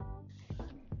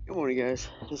Good morning, guys.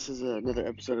 This is another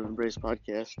episode of Embrace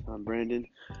Podcast. I'm Brandon.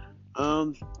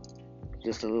 Um,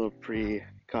 just a little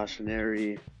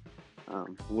precautionary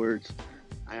words.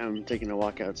 I am taking a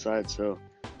walk outside, so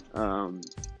um,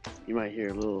 you might hear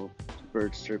a little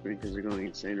birds chirping because they're going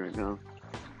insane right now.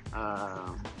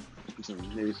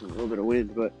 Maybe a little bit of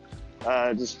wind, but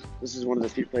just this is one of the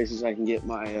few places I can get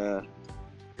my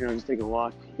just take a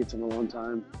walk, get some alone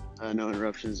time, no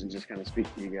interruptions, and just kind of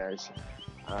speak to you guys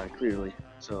clearly.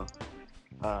 So.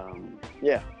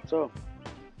 Yeah, so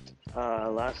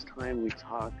last time we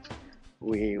talked,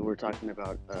 we were talking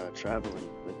about traveling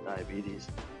with diabetes,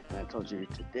 and I told you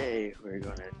today we're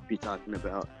going to be talking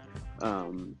about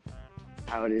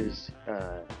how it is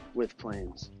with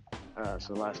planes.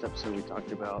 So last episode we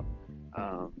talked about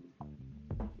um,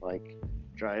 like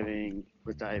driving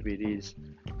with diabetes,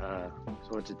 so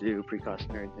what to do,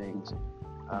 precautionary things,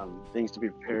 things to be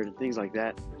prepared, and things like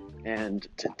that. And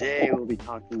today we'll be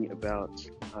talking about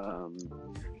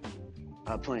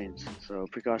planes, so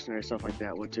precautionary stuff like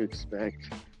that, what to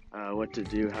expect, what to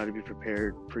do, how to be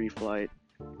prepared pre-flight,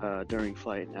 during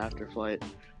flight, and after flight,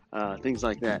 things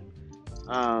like that.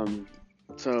 Um,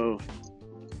 so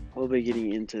we'll be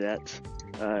getting into that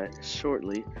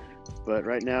shortly, but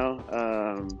right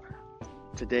now,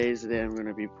 today's the day I'm going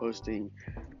to be posting,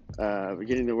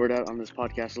 getting the word out on this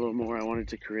podcast a little more. I wanted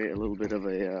to create a little bit of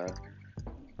a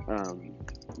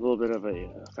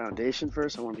foundation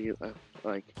first. I wanted to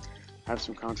get have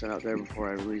some content out there before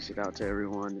I release it out to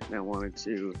everyone, and I wanted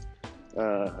to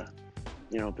have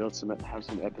some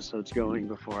episodes going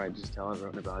before I just tell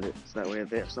everyone about it, so that way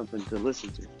they have something to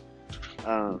listen to.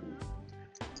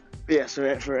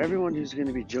 So for everyone who's going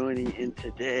to be joining in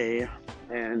today,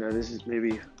 and this is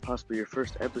maybe possibly your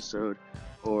first episode,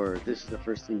 or this is the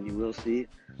first thing you will see,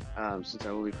 since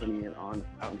I will be putting it out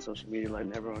on social media,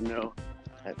 letting everyone know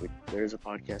that there is a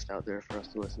podcast out there for us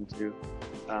to listen to.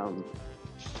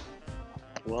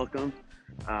 Welcome.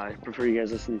 I prefer you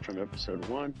guys listening from episode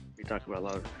 1. We talked about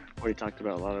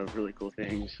a lot of really cool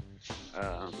things.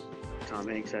 Tom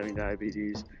Hanks having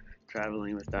diabetes,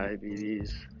 traveling with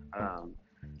diabetes,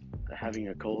 having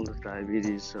a cold with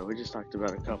diabetes. So we just talked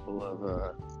about a couple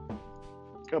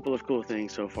of cool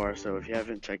things so far. So if you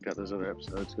haven't checked out those other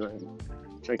episodes, go ahead and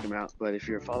check them out. But if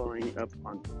you're following up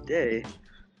on today,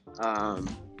 I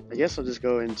guess I'll just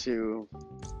go into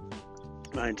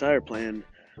my entire plan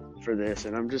for this,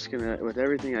 and I'm just gonna, with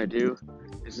everything I do,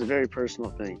 this is a very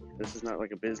personal thing. This is not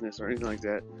like a business or anything like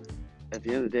that. At the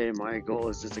end of the day, my goal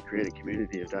is just to create a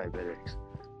community of diabetics.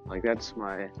 Like that's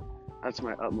my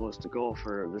utmost goal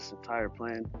for this entire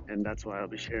plan, and that's why I'll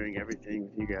be sharing everything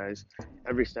with you guys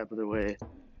every step of the way.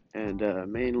 And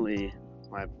mainly,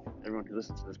 everyone who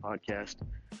listens to this podcast,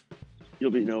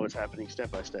 you'll know what's happening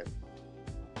step by step.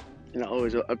 And I'll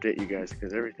always update you guys,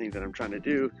 because everything that I'm trying to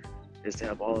do is to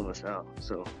help all of us out.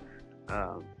 So,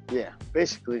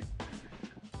 basically,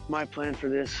 my plan for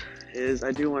this is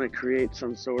I do want to create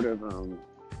some sort of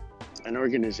an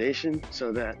organization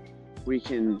so that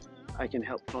I can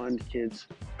help fund kids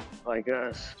like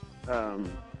us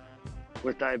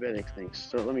with diabetic things.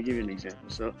 So let me give you an example.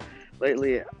 So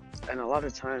lately, and a lot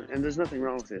of time, and there's nothing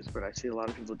wrong with this, but I see a lot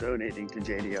of people donating to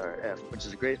JDRF, which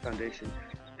is a great foundation,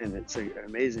 and it's an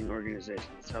amazing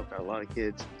organization. It's helped out a lot of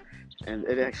kids, and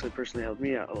it actually personally helped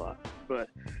me out a lot. But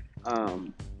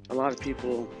a lot of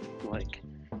people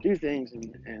do things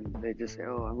and they just say,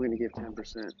 oh, I'm going to give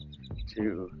 10%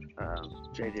 to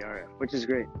JDRF, which is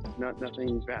great.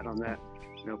 Nothing bad on that,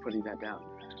 putting that down.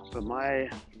 But my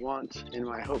want and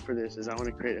my hope for this is I want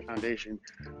to create a foundation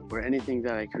where anything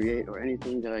that I create, or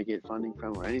anything that I get funding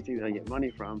from, or anything that I get money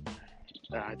from,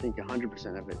 I think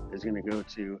 100% of it is going to go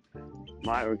to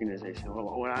my organization.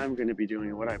 What I'm going to be doing,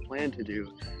 and what I plan to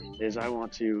do, is I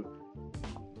want to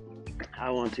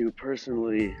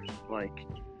personally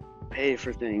pay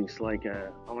for things I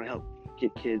want to help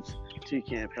get kids to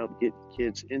camp, help get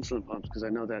kids insulin pumps, because I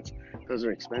know those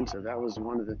are expensive. That was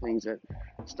one of the things that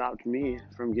stopped me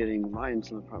from getting my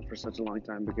insulin pump for such a long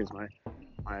time, because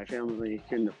my family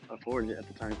couldn't afford it at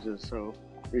the time because it was so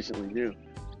recently new.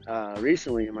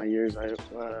 Recently in my years, I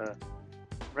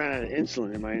ran out of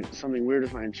insulin, and something weird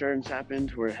with my insurance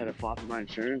happened where it had a flop in my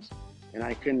insurance, and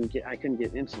I couldn't get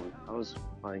insulin. I was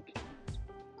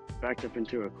backed up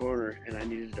into a corner, and I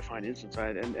needed to find insulin. So I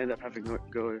ended up having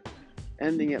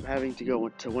to go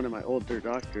to one of my older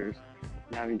doctors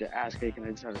and having to ask, hey, can I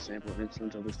just have a sample of insulin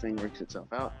until this thing works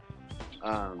itself out?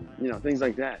 Things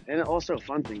like that. And also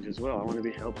fun things as well. I want to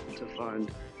be helped to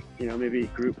fund, maybe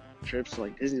group trips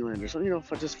like Disneyland or something,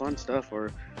 just fun stuff,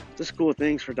 or just cool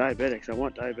things for diabetics. I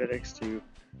want diabetics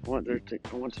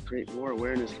I want to create more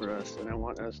awareness for us, and I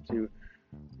want us to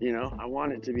I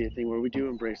want it to be a thing where we do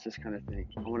embrace this kind of thing.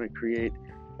 I want to create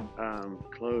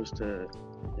clothes to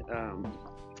um,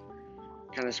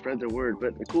 kind of spread the word,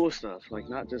 but the cool stuff, like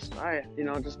not just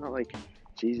just not like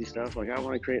cheesy stuff. Like I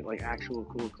want to create like actual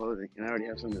cool clothing, and I already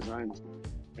have some designs.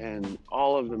 And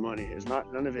all of the money is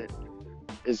not none of it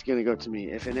is gonna go to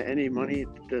me. If any money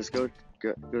does goes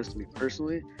to me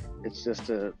personally, it's just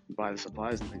to buy the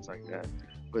supplies and things like that.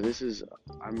 But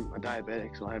I'm a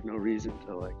diabetic, so I have no reason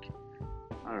to like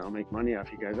I don't know make money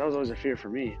off you guys. That was always a fear for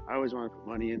me. I always wanted to put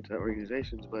money into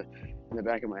organizations, but in the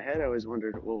back of my head, I always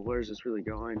wondered, well, where's this really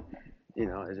going?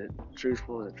 Is it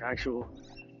truthful? Is it factual?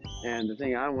 And the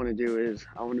thing I want to do is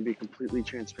I want to be completely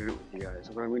transparent with you guys.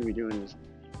 What I'm going to be doing is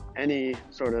any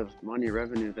sort of money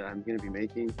revenue that I'm going to be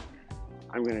making,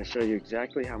 I'm going to show you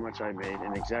exactly how much I made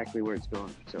and exactly where it's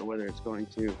going. So whether it's going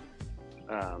to,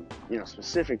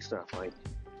 specific stuff like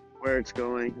where it's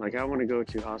going. Like I want to go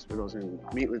to hospitals and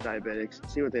meet with diabetics,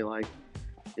 see what they like.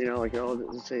 Like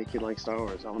let's say a kid likes Star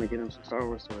Wars. I want to get them some Star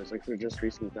Wars toys, like they're just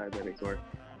recently diabetic, or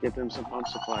get them some pump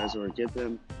supplies, or get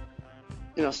them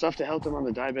stuff to help them on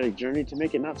the diabetic journey to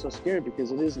make it not so scary,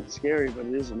 because it isn't scary, but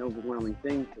it is an overwhelming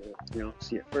thing to,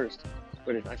 see at first.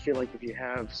 But I feel like if you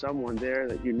have someone there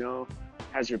that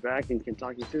has your back and can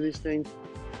talk you through these things,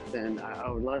 then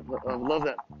I would love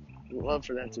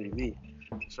for that to be me.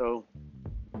 So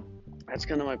that's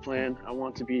kind of my plan. I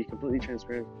want to be completely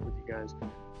transparent with you guys,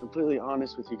 completely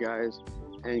honest with you guys,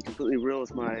 and completely real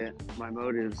with my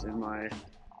motives and my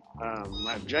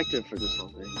objective for this whole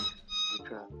thing.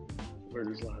 Okay, word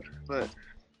is loud, but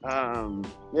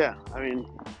yeah, I mean,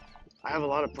 I have a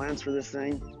lot of plans for this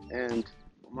thing, and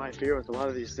my fear with a lot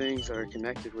of these things that are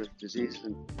connected with disease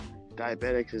and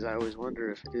diabetics is I always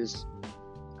wonder if it is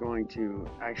going to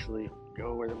actually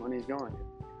go where the money's going.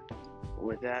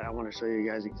 With that, I want to show you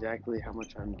guys exactly how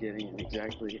much I'm getting and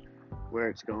exactly where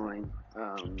it's going.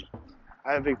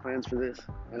 I have big plans for this,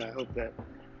 and I hope that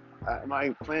my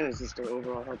plan is just to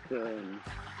overall help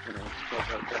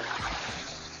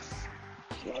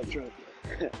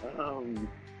help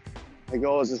my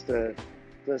goal is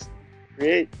just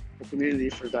create a community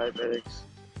for diabetics,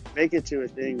 make it to a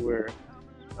thing where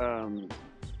um,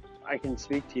 I can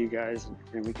speak to you guys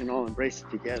and we can all embrace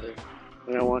it together.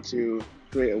 And I want to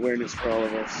create awareness for all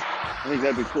of us. I think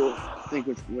that'd be cool. I think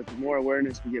with more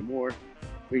awareness, we get more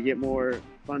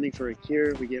funding for a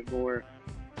cure. We get more,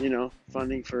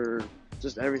 funding for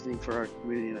just everything for our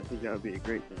community. And I think that would be a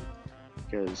great thing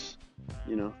because,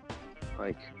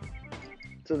 like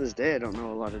to this day, I don't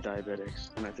know a lot of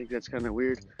diabetics, and I think that's kind of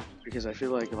weird because I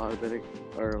feel like a lot of diabetics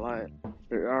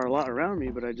there are a lot around me,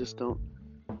 but I just don't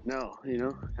know.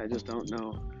 I just don't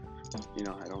know.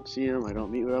 I don't see them. I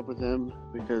don't meet up with them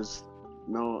because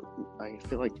no, I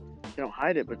feel like they don't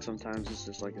hide it, but sometimes it's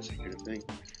just like a secretive thing.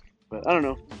 But I don't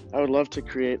know. I would love to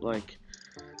create like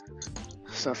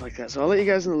stuff like that. So I'll let you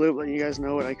guys in the loop, let you guys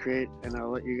know what I create, and I'll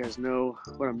let you guys know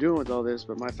what I'm doing with all this.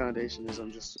 But my foundation is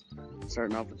I'm just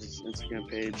starting off with this Instagram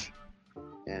page,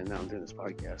 and now I'm doing this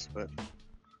podcast. But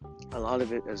a lot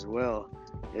of it as well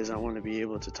is I want to be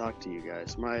able to talk to you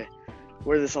guys.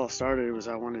 Where this all started was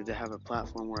I wanted to have a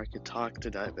platform where I could talk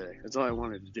to diabetics. That's all I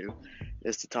wanted to do,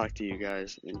 is to talk to you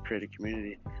guys and create a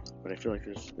community. But I feel like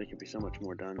there could be so much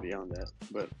more done beyond that.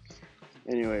 But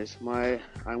anyways,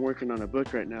 I'm working on a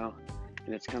book right now,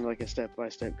 and it's kind of like a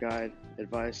step-by-step guide,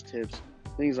 advice, tips,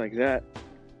 things like that.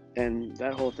 And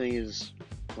that whole thing is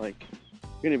like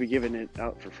going to be giving it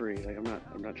out for free. Like I'm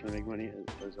not trying to make money,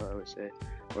 as I always say.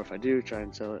 Or if I do try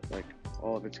and sell it, like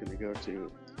all of it's going to go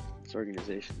to this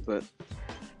organization. But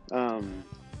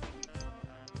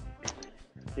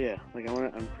yeah, like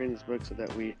I'm creating this book so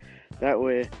that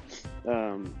way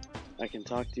I can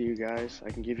talk to you guys. I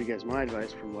can give you guys my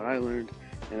advice from what I learned,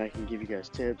 and I can give you guys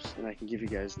tips, and I can give you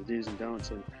guys the do's and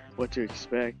don'ts and what to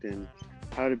expect and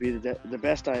how to be the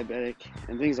best diabetic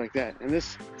and things like that. And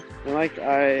like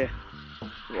I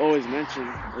always mention,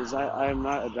 is I'm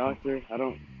not a doctor. I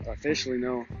don't officially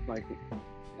know like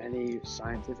any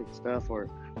scientific stuff or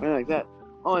anything like that.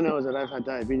 All I know is that I've had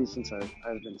diabetes since I've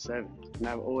been 7, and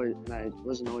I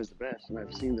wasn't always the best, and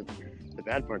I've seen the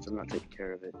bad parts of not taking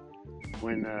care of it.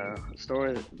 When a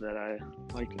story that I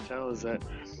like to tell is that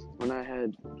when I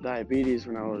had diabetes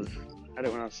when I was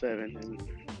 7,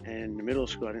 and in middle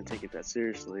school I didn't take it that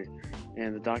seriously,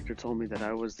 and the doctor told me that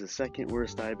I was the second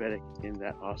worst diabetic in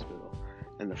that hospital,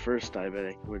 and the first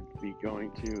diabetic would be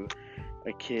going to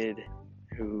a kid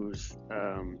whose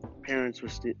parents were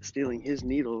stealing his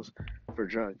needles for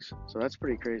drugs. So that's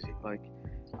pretty crazy. Like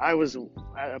I was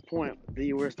at a point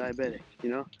the worst diabetic,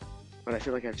 but I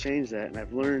feel like I've changed that and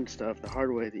I've learned stuff the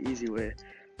hard way, the easy way.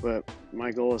 But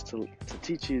my goal is to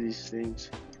teach you these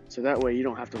things so that way you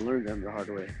don't have to learn them the hard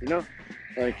way.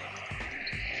 Like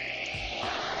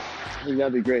I think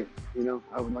that'd be great.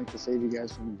 I would like to save you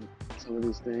guys from some of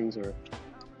these things, or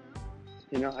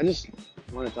I just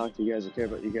want to talk to you guys and care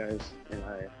about you guys, and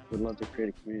I would love to create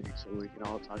a community so we can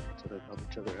all talk to each other, help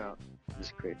each other out, and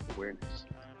just create awareness.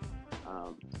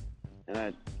 And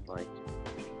I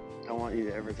don't want you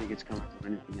to ever think it's coming from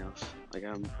anything else. Like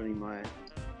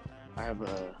I have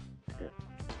a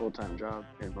full-time job,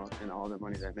 and all the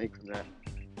money that I make from that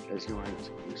is going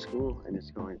to school, and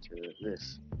it's going to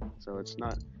this. So it's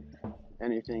not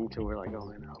anything to where like, oh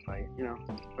man, I hope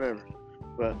whatever.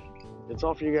 But it's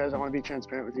all for you guys. I want to be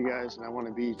transparent with you guys, and I want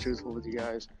to be truthful with you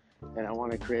guys, and I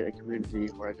want to create a community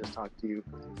where I just talk to you,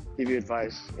 give you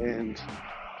advice, and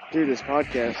through this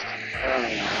podcast,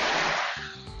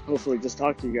 hopefully just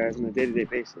talk to you guys on a day-to-day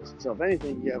basis. So if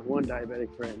anything, you have one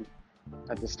diabetic friend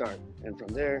at the start, and from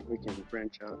there we can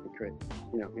branch out and create,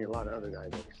 meet a lot of other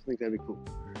diabetics. I think that'd be cool.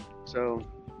 So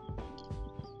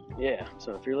yeah,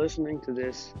 so if you're listening to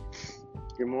this,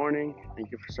 good morning.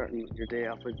 Thank you for starting your day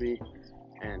off with me,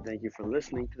 and thank you for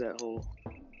listening to that whole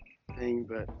thing.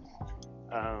 But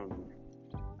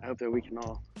I hope that we can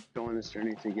all go on this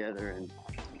journey together and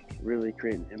really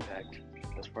create an impact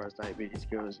as far as diabetes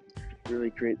goes.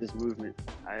 Really create this movement.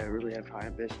 I really have high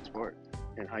ambitions for it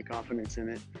and high confidence in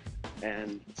it,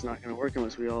 and it's not going to work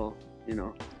unless we all,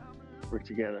 work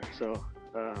together. So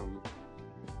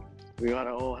we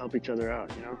gotta all help each other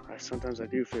out. Sometimes I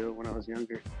do feel when I was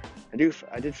younger, I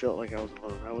did feel like I was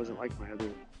alone. I wasn't like my other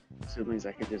siblings.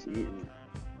 I could just eat and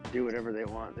do whatever they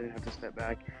want. They didn't have to step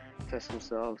back, test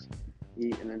themselves,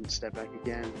 eat, and then step back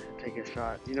again, take a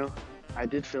shot. I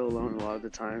did feel alone a lot of the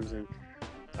times, and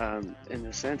in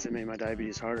a sense, it made my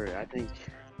diabetes harder. I think,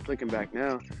 looking back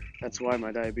now, that's why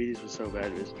my diabetes was so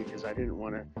bad, is because I didn't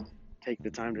want to take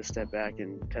the time to step back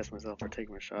and test myself or take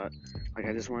my shot. Like,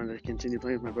 I just wanted to continue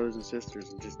playing with my brothers and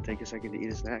sisters and just take a second to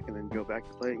eat a snack and then go back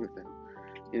to playing with them.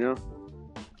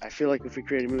 I feel like if we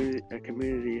create a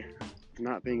community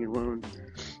not being alone,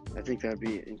 I think that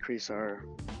would increase our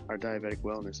diabetic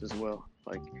wellness as well.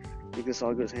 Like, I think this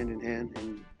all goes hand in hand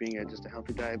in being just a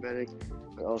healthy diabetic,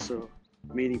 but also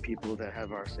meeting people that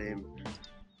have our same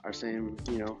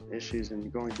issues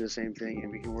and going through the same thing,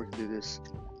 and we can work through this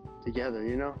together.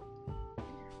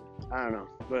 I don't know,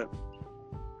 but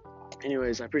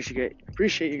anyways, I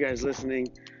appreciate you guys listening.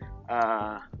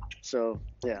 So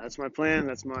yeah, that's my plan.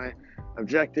 That's my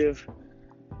objective.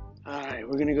 All right,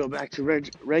 we're gonna go back to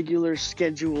regular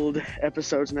scheduled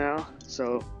episodes now.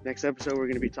 So next episode, we're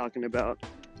gonna be talking about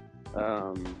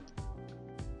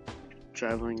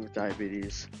traveling with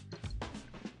diabetes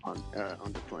on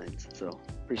the planes. So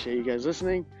appreciate you guys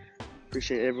listening.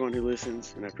 Appreciate everyone who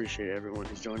listens, and I appreciate everyone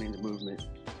who's joining the movement.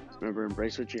 Remember,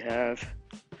 embrace what you have,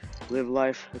 live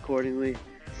life accordingly,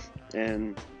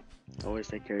 and always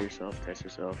take care of yourself, test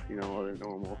yourself, all the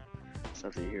normal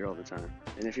stuff that you hear all the time.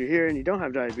 And if you're here and you don't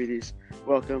have diabetes,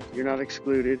 welcome. You're not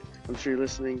excluded. I'm sure you're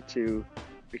listening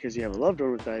because you have a loved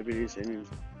one with diabetes, and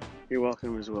you're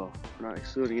welcome as well. We're not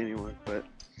excluding anyone, but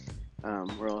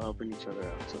we're all helping each other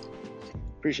out. So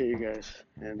appreciate you guys,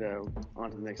 and on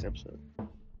to the next episode.